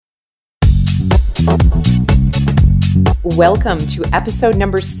Welcome to episode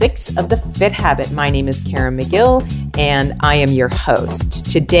number 6 of The Fit Habit. My name is Karen McGill, and I am your host.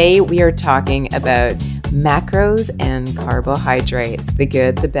 Today, we are talking about macros and carbohydrates, the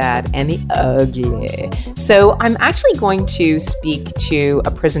good, the bad, and the ugly. So I'm actually going to speak to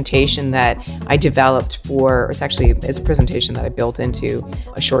a presentation that I developed it's a presentation that I built into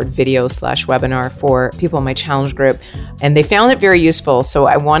a short video / webinar for people in my challenge group, and they found it very useful. So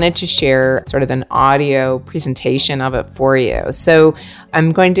I wanted to share sort of an audio presentation of it for you. So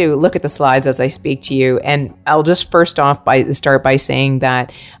I'm going to look at the slides as I speak to you, and I'll just first off start by saying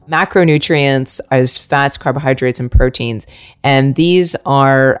that macronutrients is fats, carbohydrates, and proteins. And these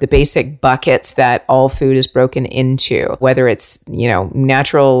are the basic buckets that all food is broken into, whether it's,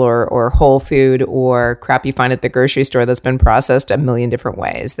 natural or whole food or crap you find at the grocery store that's been processed a million different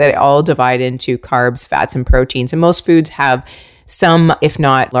ways. They all divide into carbs, fats, and proteins. And most foods have some, if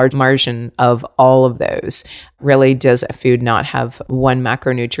not large margin of all of those. Really does a food not have one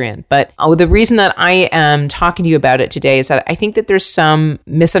macronutrient? But the reason that I am talking to you about it today is that I think that there's some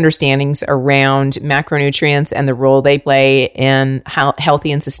misunderstandings around macronutrients and the role they play in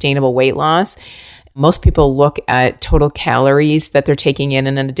healthy and sustainable weight loss. Most people look at total calories that they're taking in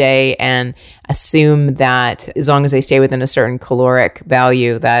a day and assume that as long as they stay within a certain caloric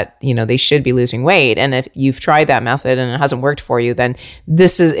value that, they should be losing weight. And if you've tried that method and it hasn't worked for you, then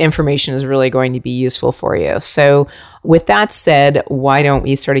information is really going to be useful for you. So with that said, why don't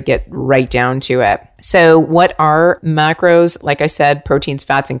we sort of get right down to it? So what are macros? Like I said, proteins,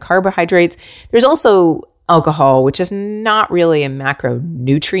 fats, and carbohydrates. There's also alcohol, which is not really a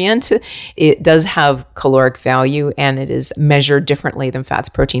macronutrient. It does have caloric value and it is measured differently than fats,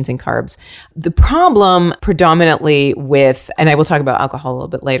 proteins, and carbs. The problem predominantly and I will talk about alcohol a little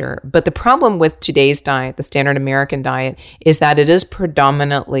bit later, but the problem with today's diet, the standard American diet, is that it is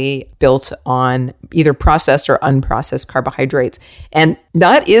predominantly built on either processed or unprocessed carbohydrates. And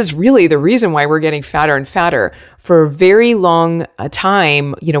that is really the reason why we're getting fatter and fatter. For a very long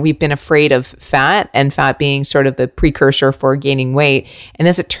time, we've been afraid of fat, and fat being sort of the precursor for gaining weight. And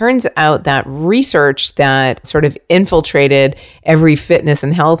as it turns out, that research that sort of infiltrated every fitness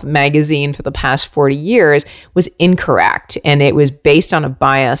and health magazine for the past 40 years was incorrect. And it was based on a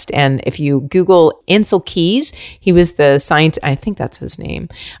bias. And if you Google Ancel Keys, he was the scientist, I think that's his name.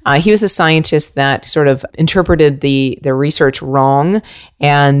 He was a scientist that sort of interpreted the research wrong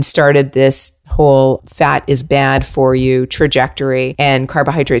and started this whole fat is bad for you trajectory and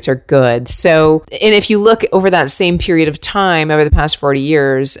carbohydrates are good. So, and if you look over that same period of time, over the past 40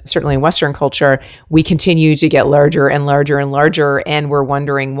 years, certainly in Western culture, we continue to get larger and larger and larger, and we're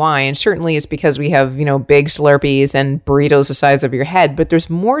wondering why. And certainly it's because we have, big Slurpees and burritos the size of your head, but there's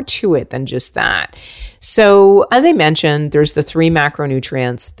more to it than just that. So as I mentioned, there's the 3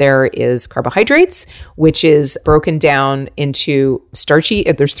 macronutrients. There is carbohydrates, which is broken down into starchy.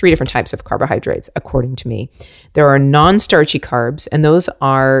 There's 3 different types of carbohydrates, according to me. There are non-starchy carbs, and those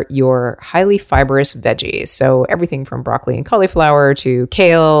are your highly fibrous veggies. So everything from broccoli and cauliflower to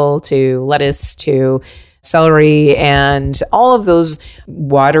kale to lettuce to celery and all of those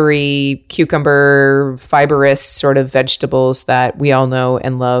watery, cucumber, fibrous sort of vegetables that we all know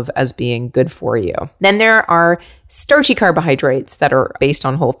and love as being good for you. Then there are starchy carbohydrates that are based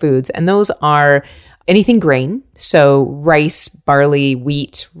on whole foods, and those are anything grain. So rice, barley,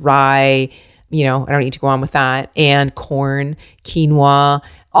 wheat, rye, I don't need to go on with that, and corn, quinoa,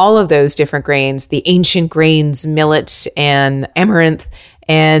 all of those different grains, the ancient grains, millet and amaranth,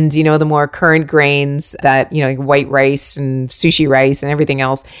 and, the more current grains that, like white rice and sushi rice and everything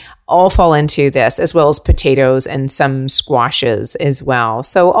else all fall into this, as well as potatoes and some squashes as well.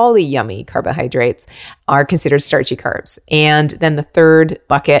 So all the yummy carbohydrates are considered starchy carbs. And then the third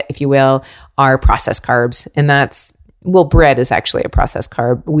bucket, if you will, are processed carbs. And that's bread is actually a processed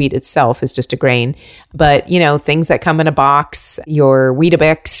carb. Wheat itself is just a grain. But, things that come in a box, your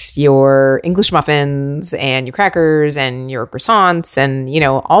Weetabix, your English muffins, and your crackers, and your croissants, and,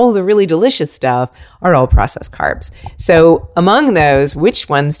 all the really delicious stuff are all processed carbs. So among those, which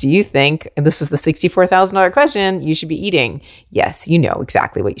ones do you think, and this is the $64,000 question, you should be eating? Yes, you know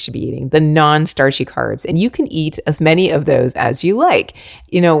exactly what you should be eating, the non-starchy carbs. And you can eat as many of those as you like.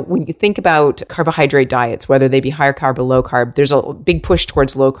 When you think about carbohydrate diets, whether they be higher carb or low carb, there's a big push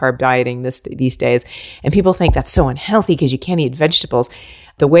towards low carb dieting these days. And people think that's so unhealthy because you can't eat vegetables.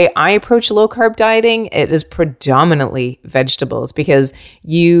 The way I approach low carb dieting, it is predominantly vegetables because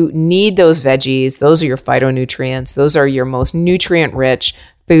you need those veggies. Those are your phytonutrients. Those are your most nutrient rich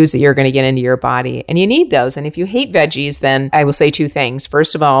foods that you're going to get into your body, and you need those. And if you hate veggies, then I will say 2 things.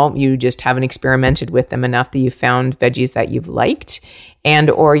 First of all, you just haven't experimented with them enough that you found veggies that you've liked. and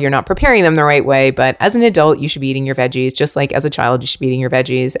or you're not preparing them the right way. But as an adult, you should be eating your veggies, just like as a child, you should be eating your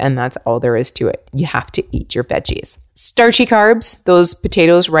veggies. And that's all there is to it. You have to eat your veggies. Starchy carbs, those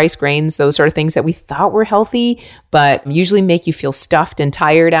potatoes, rice, grains, those sort of things that we thought were healthy, but usually make you feel stuffed and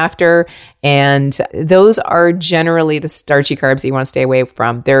tired after. And those are generally the starchy carbs that you want to stay away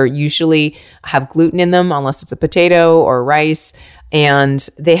from. They're usually have gluten in them, unless it's a potato or rice. And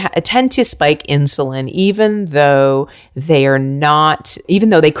they tend to spike insulin, even though they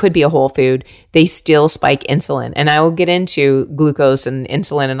could be a whole food, they still spike insulin. And I will get into glucose and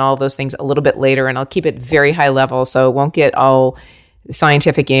insulin and all of those things a little bit later, and I'll keep it very high level, so it won't get all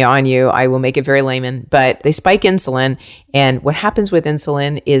scientific on you. I will make it very layman, but they spike insulin. And what happens with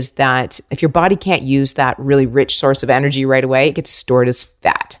insulin is that if your body can't use that really rich source of energy right away, it gets stored as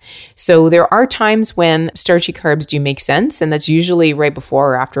fat. So there are times when starchy carbs do make sense, and that's usually right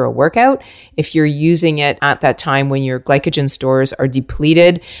before or after a workout. If you're using it at that time when your glycogen stores are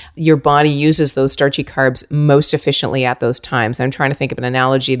depleted, your body uses those starchy carbs most efficiently at those times. I'm trying to think of an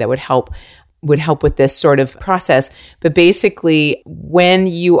analogy that would help with this sort of process. But basically, when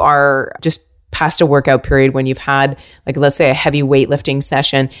you are just past a workout period, when you've had, like, let's say a heavy weightlifting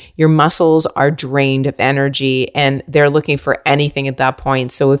session, your muscles are drained of energy and they're looking for anything at that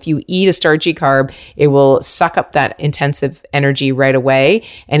point. So if you eat a starchy carb, it will suck up that intensive energy right away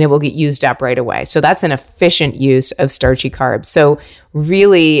and it will get used up right away. So that's an efficient use of starchy carbs. So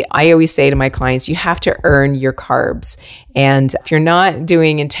really, I always say to my clients, you have to earn your carbs. And if you're not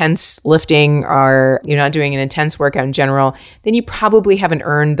doing intense lifting or you're not doing an intense workout in general, then you probably haven't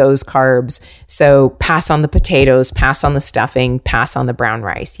earned those carbs. So pass on the potatoes, pass on the stuffing, pass on the brown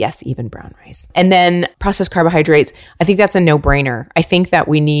rice. Yes, even brown rice. And then processed carbohydrates, I think that's a no-brainer. I think that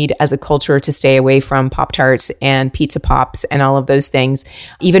we need, as a culture, to stay away from Pop-Tarts and Pizza Pops and all of those things,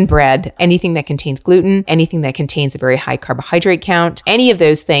 even bread, anything that contains gluten, anything that contains a very high carbohydrate count. Any of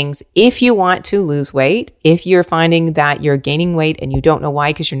those things, if you want to lose weight, if you're finding that you're gaining weight and you don't know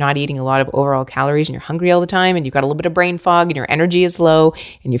why because you're not eating a lot of overall calories and you're hungry all the time and you've got a little bit of brain fog and your energy is low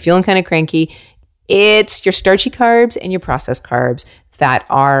and you're feeling kind of cranky, it's your starchy carbs and your processed carbs that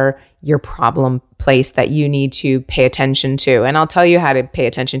are your problem place that you need to pay attention to. And I'll tell you how to pay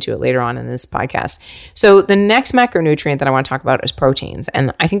attention to it later on in this podcast. So the next macronutrient that I want to talk about is proteins.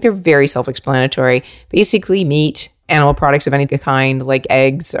 And I think they're very self-explanatory. Basically, meat, animal products of any kind, like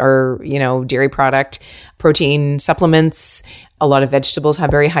eggs or, dairy product, protein supplements. A lot of vegetables have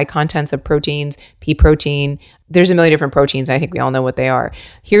very high contents of proteins, pea protein. There's a million different proteins. I think we all know what they are.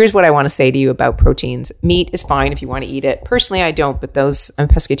 Here's what I want to say to you about proteins. Meat is fine if you want to eat it. Personally, I don't, but I'm a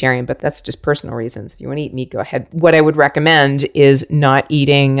pescatarian, but that's just personal reasons. If you want to eat meat, go ahead. What I would recommend is not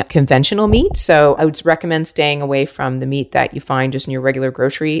eating conventional meat. So I would recommend staying away from the meat that you find just in your regular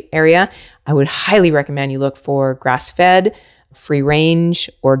grocery area. I would highly recommend you look for grass-fed, free-range,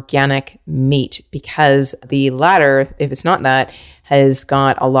 organic meat, because the latter, if it's not that, has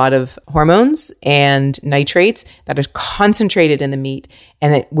got a lot of hormones and nitrates that are concentrated in the meat.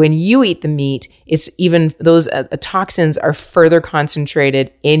 And when you eat the meat, it's even those toxins are further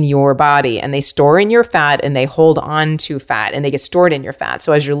concentrated in your body, and they store in your fat and they hold on to fat and they get stored in your fat.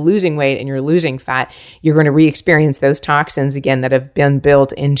 So as you're losing weight and you're losing fat, you're going to re-experience those toxins again that have been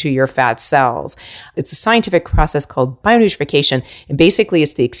built into your fat cells. It's a scientific process called bionutrification. And basically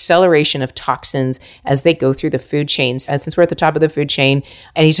it's the acceleration of toxins as they go through the food chains. And since we're at the top of the food chain,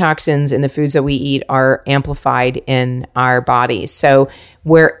 any toxins in the foods that we eat are amplified in our bodies. So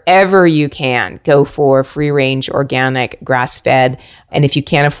wherever you can, go for free-range, organic, grass-fed. And if you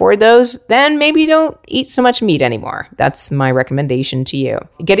can't afford those, then maybe don't eat so much meat anymore. That's my recommendation to you.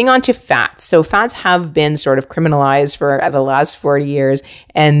 Getting on to fats. So fats have been sort of criminalized for the last 40 years.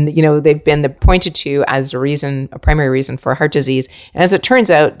 And, they've been pointed to as a primary reason for heart disease. And as it turns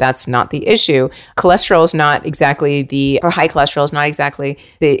out, that's not the issue. Cholesterol is not exactly or high cholesterol is not exactly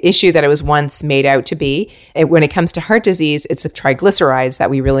the issue that it was once made out to be. When it comes to heart disease, it's the triglycerides that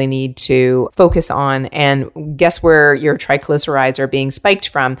we really need to focus on. And guess where your triglycerides are being spiked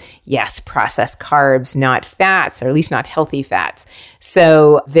from? Yes, processed carbs, not fats, or at least not healthy fats.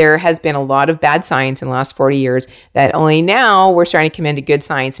 So there has been a lot of bad science in the last 40 years that only now we're starting to come into good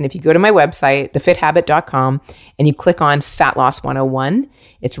science. And if you go to my website, thefithabit.com, and you click on Fat Loss 101,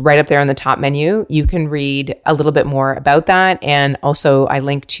 it's right up there on the top menu. You can read a little bit more about that. And also I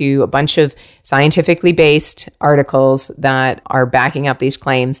link to a bunch of scientifically based articles that are backing up these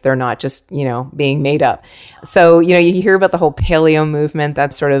claims. They're not just, being made up. So, you hear about the whole paleo movement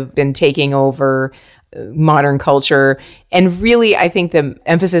that's sort of been taking over modern culture. And really, I think the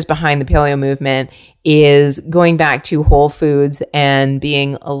emphasis behind the paleo movement is going back to whole foods and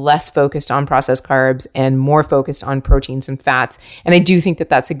being less focused on processed carbs and more focused on proteins and fats. And I do think that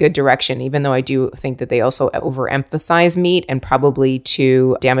that's a good direction, even though I do think that they also overemphasize meat and probably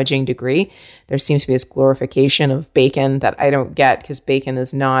to a damaging degree. There seems to be this glorification of bacon that I don't get, because bacon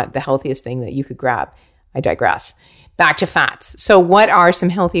is not the healthiest thing that you could grab. I digress. Back to fats. So what are some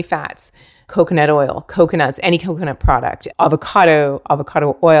healthy fats? Coconut oil, coconuts, any coconut product, avocado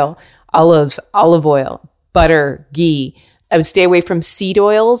oil, olives, olive oil, butter, ghee. I would stay away from seed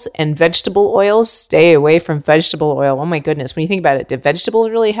oils and vegetable oils. Stay away from vegetable oil. Oh my goodness. When you think about it, do vegetables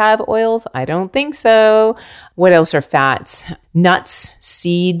really have oils? I don't think so. What else are fats? Nuts,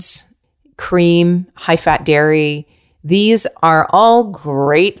 seeds, cream, high-fat dairy. These are all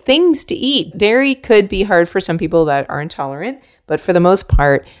great things to eat. Dairy could be hard for some people that are intolerant, but for the most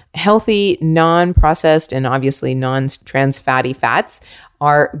part, healthy, non-processed, and obviously non-trans fatty fats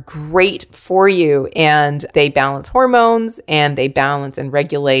are great for you. And they balance hormones, and they balance and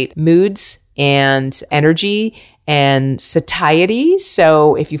regulate moods and energy and satiety.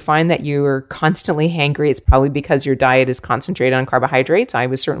 So if you find that you're constantly hangry, it's probably because your diet is concentrated on carbohydrates. I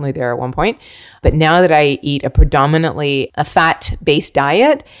was certainly there at one point. But now that I eat a predominantly a fat-based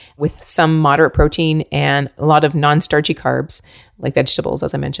diet with some moderate protein and a lot of non-starchy carbs, like vegetables,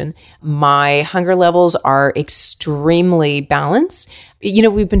 as I mentioned, my hunger levels are extremely balanced. You know,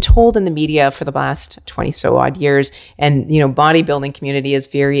 we've been told in the media for the last 20 so odd years, and, you know, bodybuilding community is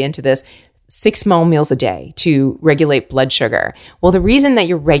very into this, 6 small meals a day to regulate blood sugar. Well, the reason that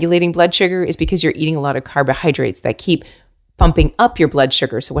you're regulating blood sugar is because you're eating a lot of carbohydrates that keep pumping up your blood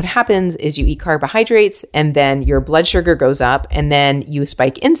sugar. So what happens is you eat carbohydrates and then your blood sugar goes up, and then you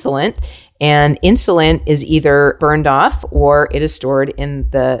spike insulin, and insulin is either burned off or it is stored in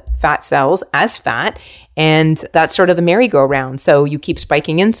the fat cells as fat. And that's sort of the merry-go-round. So you keep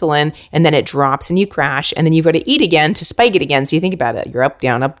spiking insulin, and then it drops and you crash, and then you've got to eat again to spike it again. So you think about it, you're up,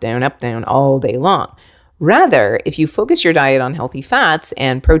 down, up, down, up, down all day long. Rather, if you focus your diet on healthy fats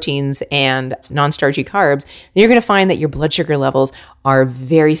and proteins and non-starchy carbs, then you're going to find that your blood sugar levels are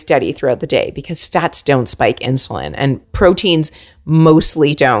very steady throughout the day, because fats don't spike insulin and proteins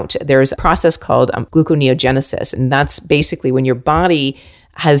mostly don't. There's a process called gluconeogenesis, and that's basically when your body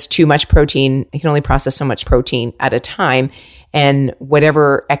has too much protein. It can only process so much protein at a time. And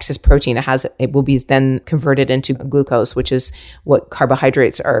whatever excess protein it has, it will be then converted into glucose, which is what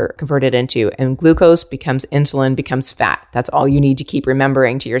carbohydrates are converted into. And glucose becomes insulin, becomes fat. That's all you need to keep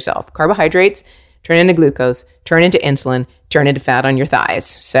remembering to yourself. Carbohydrates turn into glucose, turn into insulin, turn into fat on your thighs.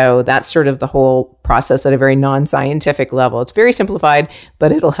 So that's sort of the whole process at a very non-scientific level. It's very simplified,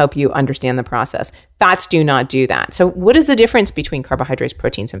 but it'll help you understand the process. Fats do not do that. So what is the difference between carbohydrates,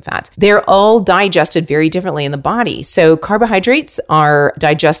 proteins, and fats? They're all digested very differently in the body. So carbohydrates are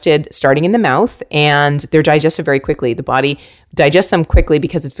digested starting in the mouth, and they're digested very quickly. The body digests them quickly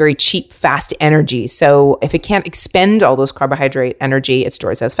because it's very cheap, fast energy. So if it can't expend all those carbohydrate energy, it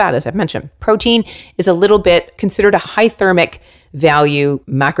stores as fat, as I've mentioned. Protein is a little bit considered a high thermic value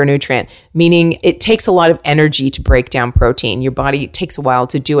macronutrient, meaning it takes a lot of energy to break down protein. Your body takes a while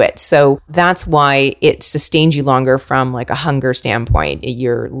to do it. So that's why it sustains you longer from like a hunger standpoint.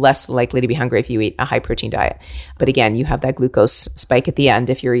 You're less likely to be hungry if you eat a high protein diet. But again, you have that glucose spike at the end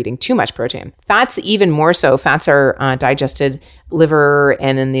if you're eating too much protein. Fats, even more so. Fats are digested liver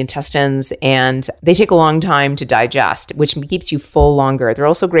and in the intestines, and they take a long time to digest, which keeps you full longer. They're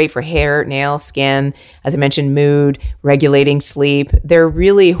also great for hair, nail, skin, as I mentioned, mood, regulating sleep. They're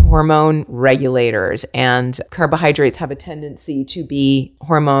really hormone regulators, and carbohydrates have a tendency to be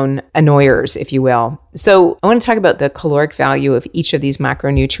hormone annoyers, if you will. So I want to talk about the caloric value of each of these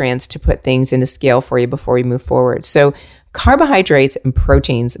macronutrients to put things into scale for you before we move forward. So carbohydrates and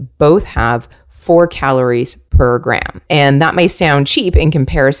proteins both have 4 calories per gram. And that may sound cheap in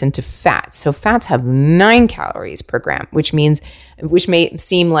comparison to fats. So fats have 9 calories per gram, which may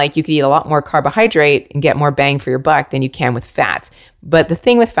seem like you could eat a lot more carbohydrate and get more bang for your buck than you can with fats. But the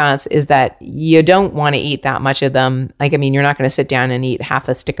thing with fats is that you don't want to eat that much of them. Like, I mean, you're not going to sit down and eat half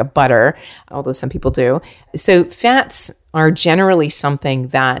a stick of butter, although some people do. So fats are generally something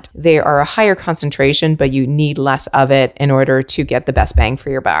that they are a higher concentration, but you need less of it in order to get the best bang for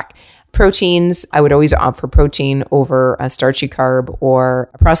your buck. Proteins, I would always opt for protein over a starchy carb or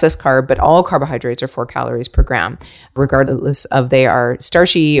a processed carb, but all carbohydrates are 4 calories per gram, regardless of they are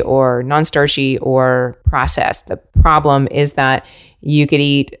starchy or non-starchy or processed. The problem is that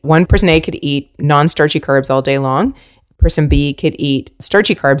one person A could eat non-starchy carbs all day long, person B could eat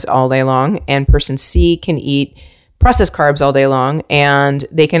starchy carbs all day long, and person C can eat processed carbs all day long, and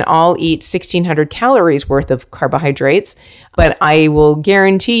they can all eat 1,600 calories worth of carbohydrates. But I will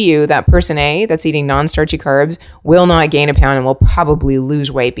guarantee you that person A that's eating non-starchy carbs will not gain a pound and will probably lose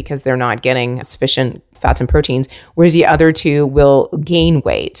weight because they're not getting sufficient fats and proteins, whereas the other two will gain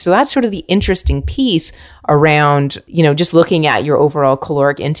weight. So that's sort of the interesting piece around, just looking at your overall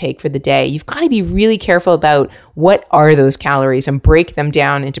caloric intake for the day. You've got to be really careful about what are those calories and break them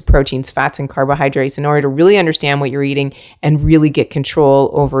down into proteins, fats, and carbohydrates in order to really understand what you're eating and really get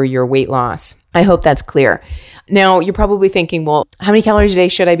control over your weight loss. I hope that's clear. Now, you're probably thinking, well, how many calories a day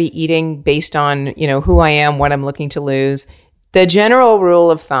should I be eating based on, who I am, what I'm looking to lose? The general rule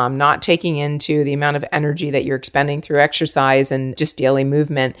of thumb, not taking into the amount of energy that you're expending through exercise and just daily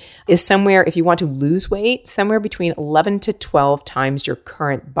movement, is somewhere, if you want to lose weight, somewhere between 11 to 12 times your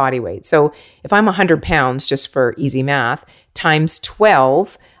current body weight. So if I'm 100 pounds, just for easy math, times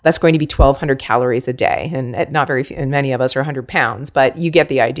 12, that's going to be 1,200 calories a day. And not very few, and many of us are 100 pounds, but you get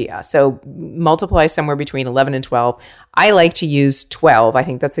the idea. So multiply somewhere between 11 and 12. I like to use 12. I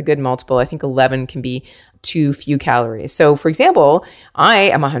think that's a good multiple. I think 11 can be too few calories. So for example,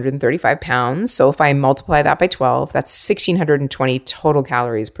 I am 135 pounds. So if I multiply that by 12, that's 1,620 total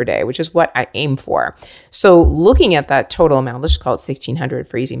calories per day, which is what I aim for. So looking at that total amount, let's just call it 1,600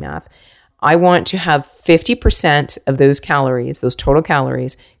 for easy math. I want to have 50% of those calories, those total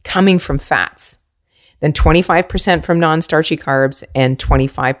calories, coming from fats, then 25% from non-starchy carbs, and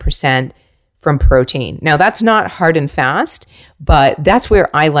 25% from protein. Now, that's not hard and fast, but that's where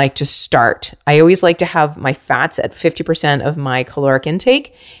I like to start. I always like to have my fats at 50% of my caloric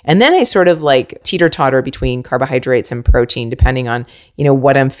intake. And then I sort of like teeter-totter between carbohydrates and protein, depending on,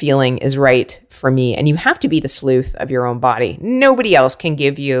 what I'm feeling is right for me. And you have to be the sleuth of your own body. Nobody else can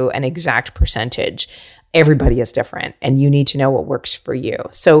give you an exact percentage. Everybody is different, and you need to know what works for you.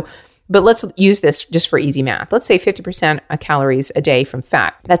 But let's use this just for easy math. Let's say 50% of calories a day from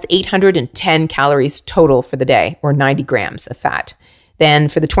fat. That's 810 calories total for the day, or 90 grams of fat. Then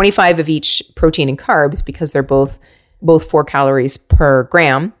for the 25 of each protein and carbs, because they're both 4 calories per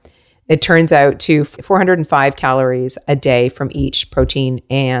gram, it turns out to 405 calories a day from each protein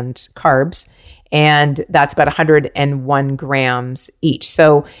and carbs. And that's about 101 grams each.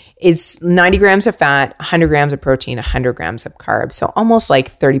 So it's 90 grams of fat, 100 grams of protein, 100 grams of carbs. So almost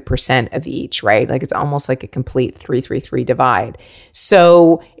like 30% of each, right? Like it's almost like a complete 3-3-3 divide.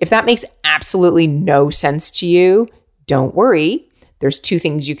 So if that makes absolutely no sense to you, don't worry. There's 2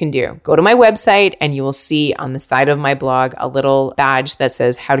 things you can do. Go to my website and you will see on the side of my blog a little badge that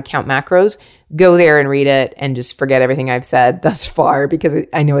says how to count macros. Go there and read it and just forget everything I've said thus far, because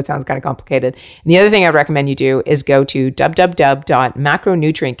I know it sounds kind of complicated. And the other thing I'd recommend you do is go to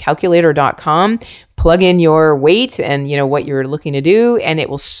www.macronutrientcalculator.com, plug in your weight and what you're looking to do, and it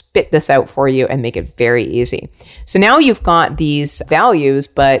will spit this out for you and make it very easy. So now you've got these values,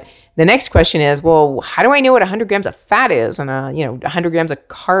 but the next question is, well, how do I know what 100 grams of fat is and 100 grams of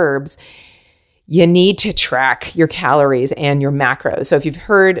carbs? You need to track your calories and your macros. So if you've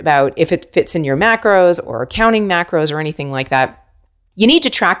heard about if it fits in your macros or counting macros or anything like that, you need to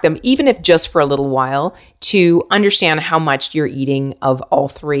track them, even if just for a little while, to understand how much you're eating of all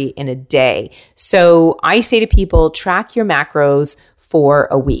 3 in a day. So I say to people, track your macros for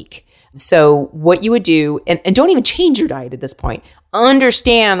a week. So what you would do, and don't even change your diet at this point.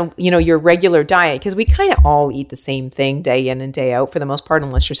 Understand, your regular diet, because we kind of all eat the same thing day in and day out for the most part,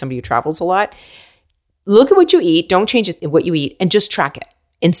 unless you're somebody who travels a lot. Look at what you eat. Don't change what you eat, and just track it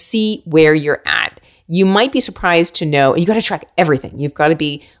and see where you're at. You might be surprised to know, and you got to track everything. You've got to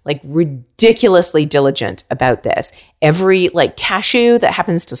be like ridiculously diligent about this. Every cashew that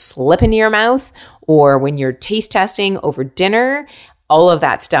happens to slip into your mouth, or when you're taste testing over dinner, all of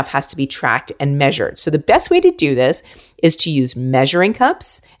that stuff has to be tracked and measured. So the best way to do this is to use measuring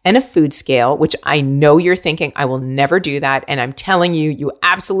cups and a food scale, which I know you're thinking, I will never do that. And I'm telling you, you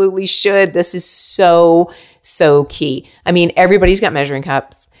absolutely should. This is so, so key. I mean, everybody's got measuring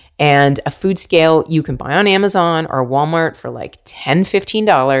cups. And a food scale you can buy on Amazon or Walmart for like $10,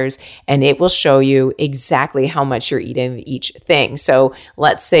 $15, and it will show you exactly how much you're eating of each thing. So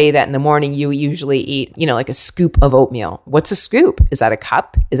let's say that in the morning you usually eat, like a scoop of oatmeal. What's a scoop? Is that a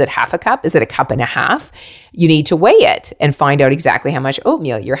cup? Is it half a cup? Is it a cup and a half? You need to weigh it and find out exactly how much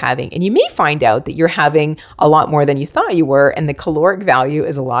oatmeal you're having. And you may find out that you're having a lot more than you thought you were, and the caloric value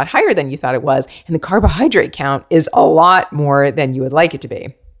is a lot higher than you thought it was, and the carbohydrate count is a lot more than you would like it to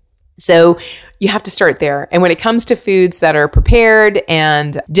be. So you have to start there. And when it comes to foods that are prepared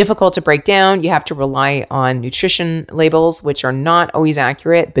and difficult to break down, you have to rely on nutrition labels, which are not always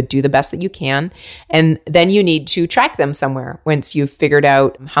accurate, but do the best that you can. And then you need to track them somewhere once you've figured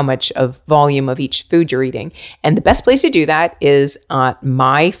out how much of volume of each food you're eating. And the best place to do that is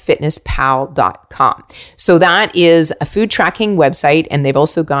myfitnesspal.com. So that is a food tracking website, and they've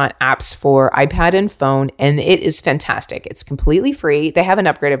also got apps for iPad and phone, and it is fantastic. It's completely free. They have an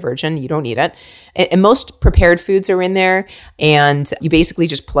upgraded version. You don't need it. And most prepared foods are in there, and you basically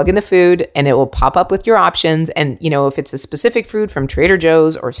just plug in the food and it will pop up with your options. And, if it's a specific food from Trader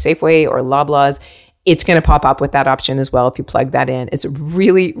Joe's or Safeway or Loblaws, it's going to pop up with that option as well if you plug that in. It's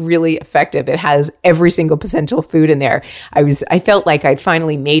really, really effective. It has every single potential food in there. I felt like I'd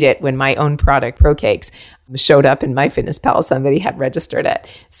finally made it when my own product, Pro Cakes, showed up in MyFitnessPal. Somebody had registered it.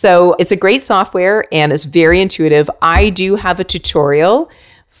 So it's a great software and it's very intuitive. I do have a tutorial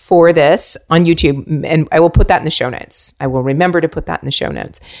for this on YouTube, and I will put that in the show notes. I will remember to put that in the show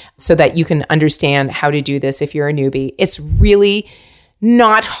notes so that you can understand how to do this if you're a newbie. It's really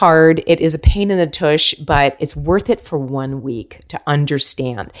not hard. It is a pain in the tush, but it's worth it for 1 week to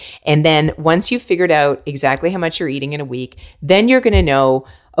understand. And then once you've figured out exactly how much you're eating in a week, then you're going to know,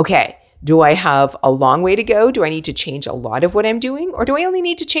 okay, do I have a long way to go? Do I need to change a lot of what I'm doing? Or do I only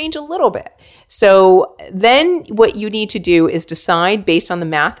need to change a little bit? So then what you need to do is decide based on the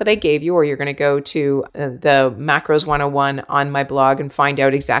math that I gave you, or you're going to go to the Macros 101 on my blog and find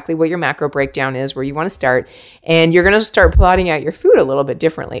out exactly what your macro breakdown is, where you want to start. And you're going to start plotting out your food a little bit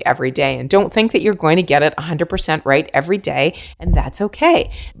differently every day. And don't think that you're going to get it 100% right every day. And that's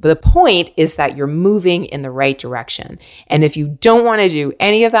okay. But the point is that you're moving in the right direction. And if you don't want to do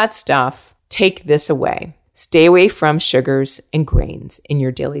any of that stuff, take this away. Stay away from sugars and grains in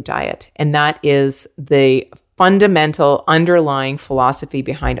your daily diet. And that is the fundamental underlying philosophy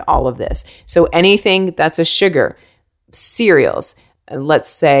behind all of this. So anything that's a sugar, cereals, let's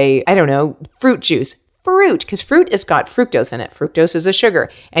say, fruit juice, because fruit has got fructose in it. Fructose is a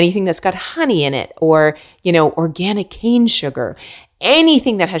sugar. Anything that's got honey in it or, organic cane sugar,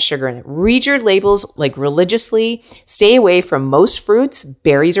 anything that has sugar in it. Read your labels religiously. Stay away from most fruits.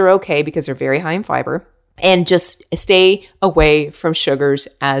 Berries are okay because they're very high in fiber. And just stay away from sugars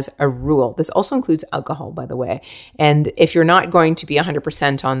as a rule. This also includes alcohol, by the way. And if you're not going to be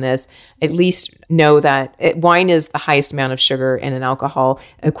 100% on this, at least know that wine is the highest amount of sugar in an alcohol.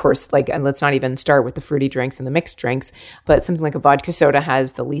 Of course, and let's not even start with the fruity drinks and the mixed drinks, but something like a vodka soda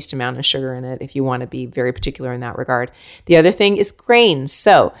has the least amount of sugar in it if you want to be very particular in that regard. The other thing is grains.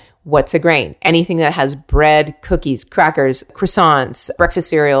 So what's a grain? Anything that has bread, cookies, crackers, croissants, breakfast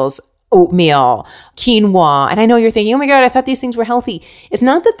cereals, oatmeal, quinoa. And I know you're thinking, oh my God, I thought these things were healthy. It's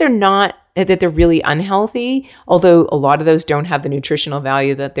not that they're really unhealthy, although a lot of those don't have the nutritional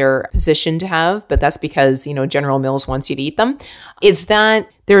value that they're positioned to have, but that's because, General Mills wants you to eat them. It's that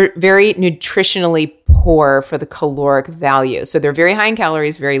they're very nutritionally poor for the caloric value. So they're very high in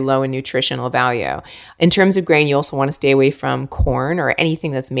calories, very low in nutritional value. In terms of grain, you also want to stay away from corn or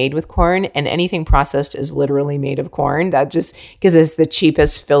anything that's made with corn, and anything processed is literally made of corn. That just because it's the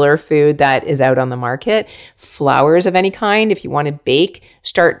cheapest filler food that is out on the market. Flours of any kind, if you want to bake,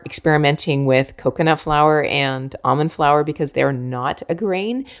 start experimenting with coconut flour and almond flour because they're not a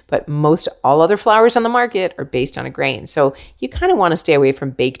grain, but most all other flours on the market are based on a grain. So you kind of want to stay away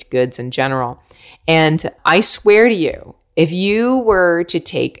from baked goods in general. And I swear to you, if you were to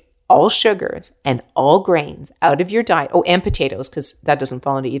take all sugars and all grains out of your diet, and potatoes, because that doesn't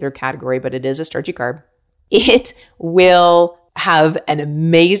fall into either category, but it is a starchy carb, it will have an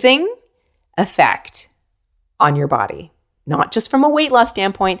amazing effect on your body. Not just from a weight loss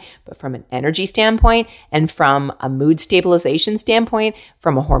standpoint, but from an energy standpoint and from a mood stabilization standpoint,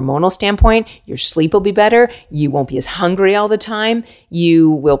 from a hormonal standpoint. Your sleep will be better. You won't be as hungry all the time. You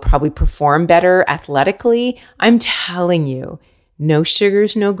will probably perform better athletically. I'm telling you, no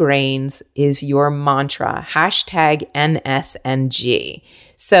sugars, no grains is your mantra. #NSNG.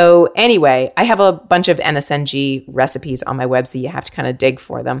 So anyway, I have a bunch of NSNG recipes on my website. You have to kind of dig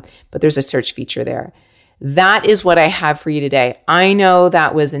for them, but there's a search feature there. That is what I have for you today. I know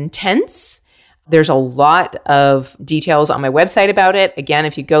that was intense. There's a lot of details on my website about it. Again,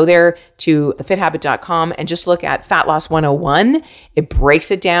 if you go there to thefithabit.com and just look at Fat Loss 101, it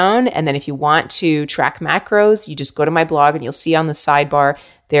breaks it down. And then if you want to track macros, you just go to my blog and you'll see on the sidebar,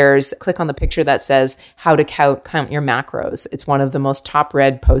 click on the picture that says how to count your macros. It's one of the most top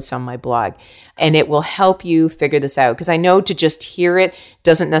read posts on my blog. And it will help you figure this out. Because I know to just hear it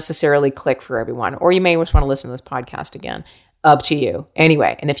doesn't necessarily click for everyone. Or you may just want to listen to this podcast again. Up to you.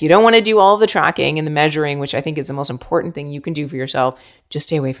 Anyway, and if you don't want to do all of the tracking and the measuring, which I think is the most important thing you can do for yourself, just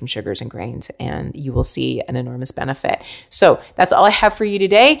stay away from sugars and grains, and you will see an enormous benefit. So that's all I have for you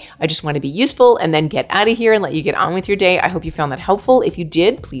today. I just want to be useful and then get out of here and let you get on with your day. I hope you found that helpful. If you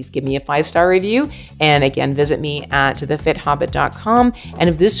did, please give me a 5-star review. And again, visit me at thefithobbit.com. And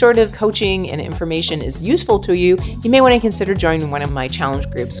if this sort of coaching and information is useful to you, you may want to consider joining one of my challenge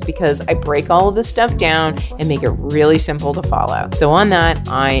groups, because I break all of this stuff down and make it really simple to follow. So on that,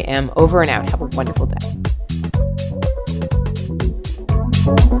 I am over and out. Have a wonderful day.